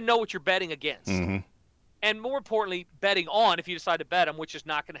you don't even know what you're betting against. Mm-hmm. And more importantly, betting on if you decide to bet them, which is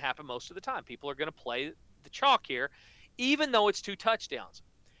not going to happen most of the time. People are going to play the chalk here, even though it's 2 touchdowns.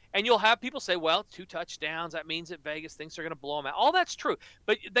 And you'll have people say, well, 2 touchdowns, that means that Vegas thinks they're going to blow them out. All that's true.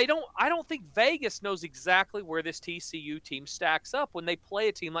 But I don't think Vegas knows exactly where this TCU team stacks up when they play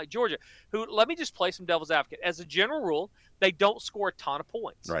a team like Georgia, who, let me just play some devil's advocate. As a general rule, they don't score a ton of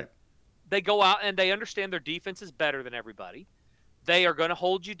points. Right. They go out and they understand their defense is better than everybody. They are going to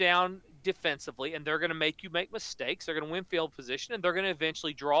hold you down defensively, and they're going to make you make mistakes. They're going to win field position, and they're going to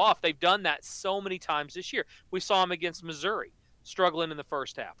eventually draw off. They've done that so many times this year. We saw them against Missouri, struggling in the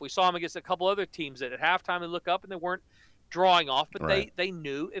first half. We saw them against a couple other teams that at halftime they look up and they weren't drawing off, but right. they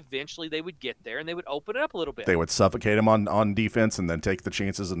knew eventually they would get there and they would open it up a little bit. They would suffocate them on defense and then take the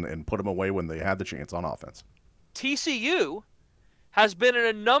chances and put them away when they had the chance on offense. TCU has been in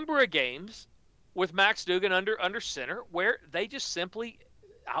a number of games with Max Duggan under center where they just simply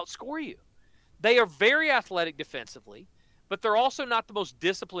outscore you. They are very athletic defensively, but they're also not the most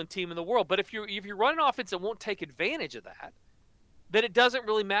disciplined team in the world. But if you run an offense that won't take advantage of that, then it doesn't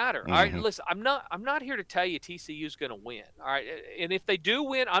really matter. Mm-hmm. All right, listen, I'm not here to tell you TCU's going to win. All right, and if they do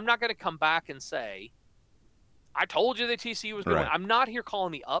win, I'm not going to come back and say I told you that TCU was going to win. I'm not here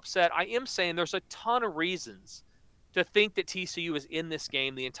calling the upset. I am saying there's a ton of reasons to think that TCU is in this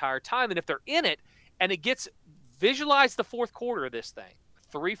game the entire time. And if they're in it and it gets visualize the fourth quarter of this thing,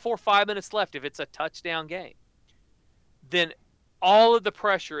 3, 4, 5 minutes left, if it's a touchdown game, then all of the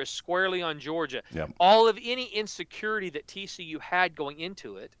pressure is squarely on Georgia. Yep. All of any insecurity that TCU had going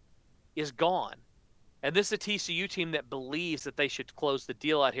into it is gone. And this is a TCU team that believes that they should close the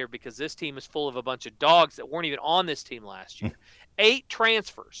deal out here because this team is full of a bunch of dogs that weren't even on this team last year. 8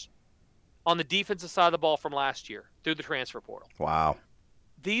 transfers on the defensive side of the ball from last year through the transfer portal. Wow.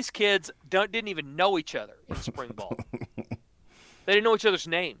 These kids didn't even know each other in spring ball. They didn't know each other's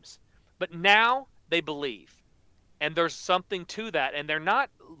names. But now they believe. And there's something to that. And they're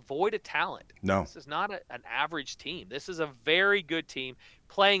not void of talent. No. This is not an average team. This is a very good team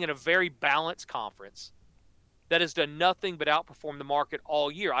playing in a very balanced conference that has done nothing but outperform the market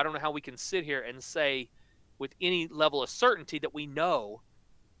all year. I don't know how we can sit here and say with any level of certainty that we know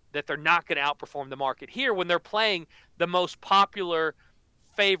that they're not going to outperform the market here when they're playing the most popular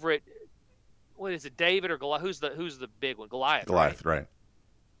favorite. What is it, David or Goliath? Who's the big one? Goliath. Goliath, right?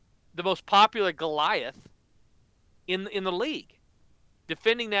 The most popular Goliath in the league,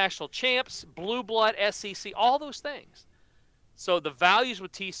 defending national champs, blue blood, SEC, all those things. So the values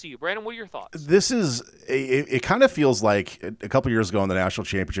with TCU. Brandon, what are your thoughts? This is it kind of feels like a couple years ago in the national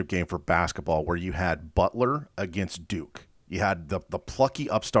championship game for basketball where you had Butler against Duke. You had the plucky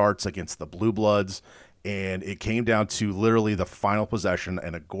upstarts against the blue bloods, and it came down to literally the final possession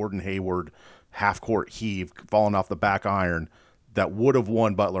and a Gordon Hayward half-court heave falling off the back iron that would have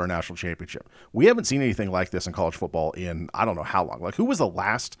won Butler a national championship. We haven't seen anything like this in college football in I don't know how long. Like, who was the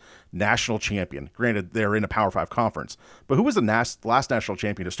last national champion? Granted, they're in a Power 5 conference, but who was the last national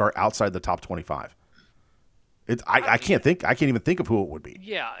champion to start outside the top 25? I can't even think of who it would be.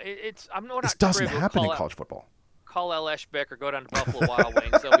 Yeah, This doesn't happen in college football. Call Al Eschbeck or go down to Buffalo Wild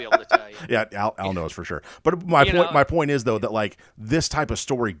Wings. They'll be able to tell you. Yeah, Al knows for sure. But my point is, though, that like this type of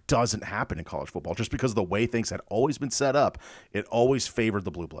story doesn't happen in college football just because of the way things had always been set up. It always favored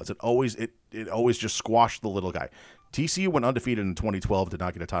the blue bloods. It always just squashed the little guy. TCU went undefeated in 2012, did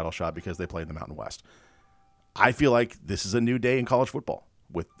not get a title shot because they played in the Mountain West. I feel like this is a new day in college football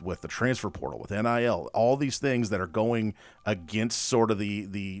with the transfer portal, with NIL, all these things that are going against sort of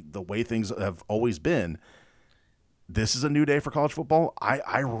the way things have always been. This is a new day for college football.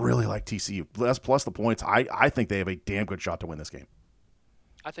 I really like TCU. Plus the points. I think they have a damn good shot to win this game.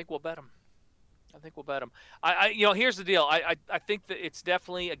 I think we'll bet them. Here's the deal. I think that it's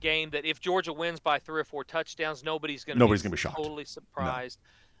definitely a game that if Georgia wins by 3 or 4 touchdowns, nobody's going to be shocked. Totally surprised.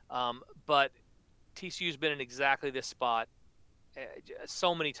 No. But TCU's been in exactly this spot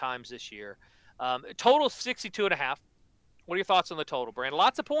so many times this year. Total 62.5. What are your thoughts on the total, Brandon?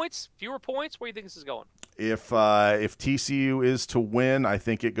 Lots of points, fewer points. Where do you think this is going? If TCU is to win, I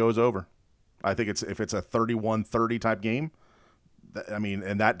think it goes over. I think if it's a 31-30 type game, I mean,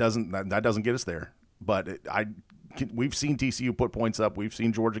 and that doesn't get us there. But we've seen TCU put points up. We've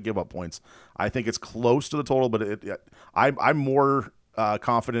seen Georgia give up points. I think it's close to the total, but I'm more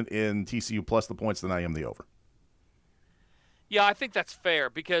confident in TCU plus the points than I am the over. Yeah, I think that's fair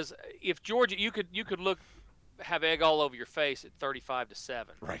because if Georgia, you could have egg all over your face at 35-7.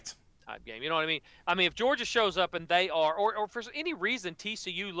 Right. Type game. You know what I mean? I mean, if Georgia shows up and they are, or for any reason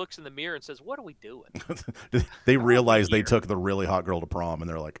TCU looks in the mirror and says, "What are we doing?" They realize they took the really hot girl to prom, and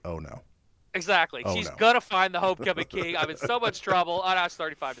they're like, "Oh no." Exactly. Oh, She's no. gonna find the homecoming king. I'm in so much trouble. Oh, no, it's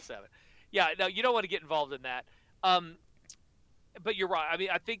 35-7. Yeah, no, you don't want to get involved in that. But you're right. I mean,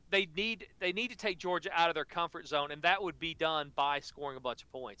 I think they need to take Georgia out of their comfort zone, and that would be done by scoring a bunch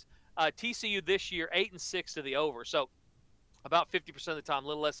of points. TCU this year 8-6 to the over, so about 50% of the time, a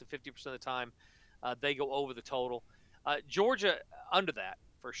little less than 50% of the time, they go over the total. Georgia under that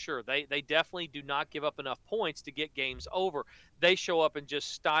for sure. They definitely do not give up enough points to get games over. They show up and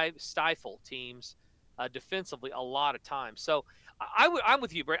just stifle teams defensively a lot of times. So I'm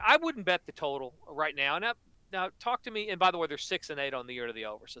with you, Brent. I wouldn't bet the total right now. Now talk to me. And by the way, they're 6-8 on the year to the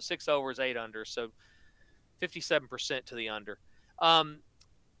over. So 6 over is 8 under. So 57% to the under.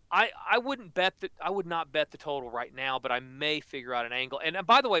 I wouldn't bet that. I would not bet the total right now, but I may figure out an angle. And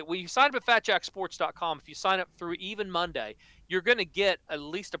by the way, when you sign up at FatJackSports.com, if you sign up through even Monday, you're going to get at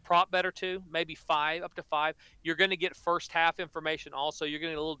least a prop bet or two, maybe 5, up to 5. You're going to get first half information also. You're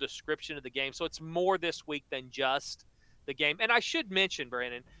going to get a little description of the game. So it's more this week than just the game. And I should mention,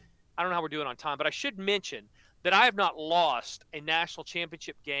 Brandon, I don't know how we're doing on time, but I should mention that I have not lost a national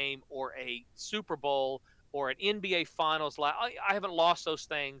championship game or a Super Bowl or an NBA Finals. I haven't lost those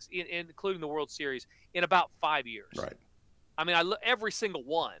things, including the World Series, in about 5 years. Right. I mean, every single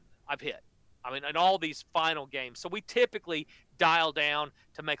one I've hit. I mean, in all these final games. So we typically dial down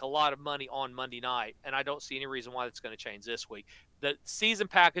to make a lot of money on Monday night, and I don't see any reason why that's going to change this week. The season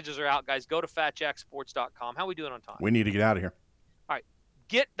packages are out, guys. Go to FatJackSports.com. How are we doing on time? We need to get out of here. All right.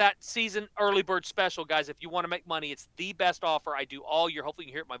 Get that season early bird special, guys. If you want to make money, it's the best offer I do all year. Hopefully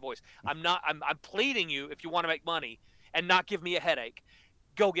you can hear it in my voice. I'm pleading you, if you want to make money and not give me a headache,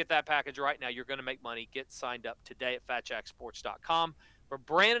 go get that package right now. You're going to make money. Get signed up today at FatJackSports.com. For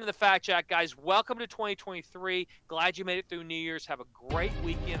Brandon and the Fat Jack, guys, welcome to 2023. Glad you made it through New Year's. Have a great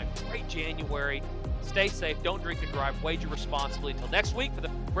weekend, a great January. Stay safe. Don't drink and drive. Wager responsibly. Until next week, for the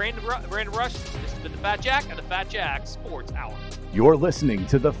Brandon Rush, this has been the Fat Jack and the Fat Jack Sports Hour. You're listening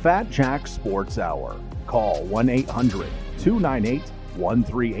to the Fat Jack Sports Hour. Call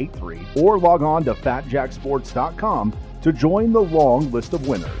 1-800-298-1383 or log on to FatJackSports.com to join the long list of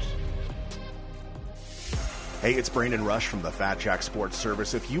winners. Hey, it's Brandon Rush from the Fat Jack Sports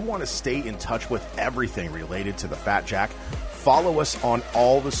Service. If you want to stay in touch with everything related to the Fat Jack, follow us on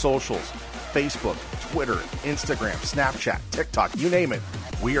all the socials. Facebook, Twitter, Instagram, Snapchat, TikTok, you name it.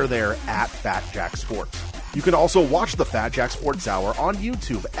 We are there at Fat Jack Sports. You can also watch the Fat Jack Sports Hour on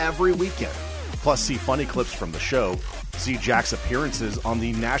YouTube every weekend. Plus, see funny clips from the show, see Jack's appearances on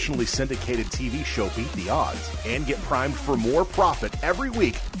the nationally syndicated TV show Beat the Odds, and get primed for more profit every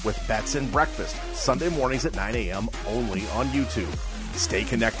week with Bets and Breakfast, Sunday mornings at 9 a.m. only on YouTube. Stay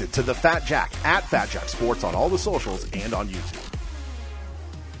connected to the Fat Jack at Fat Jack Sports on all the socials and on YouTube.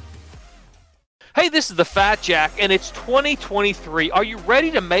 Hey, this is the Fat Jack, and it's 2023. Are you ready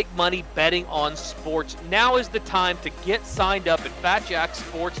to make money betting on sports? Now is the time to get signed up at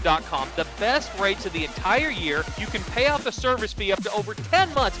FatJackSports.com. The best rates of the entire year. You can pay out the service fee up to over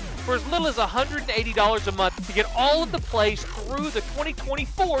 10 months for as little as $180 a month to get all of the plays through the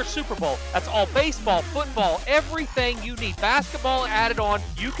 2024 Super Bowl. That's all baseball, football, everything you need. Basketball added on.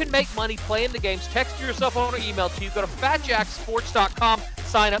 You can make money playing the games. Text yourself on or email to you. Go to FatJackSports.com.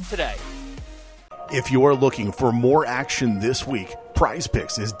 Sign up today. If you're looking for more action this week, Prize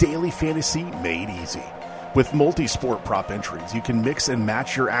Picks is daily fantasy made easy. With multi-sport prop entries, you can mix and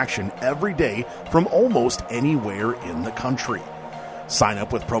match your action every day from almost anywhere in the country. Sign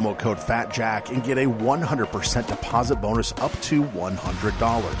up with promo code FATJACK and get a 100% deposit bonus up to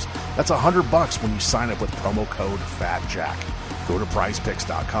 $100. That's $100 when you sign up with promo code FATJACK. Go to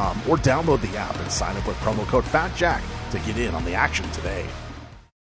prizepicks.com or download the app and sign up with promo code FATJACK to get in on the action today.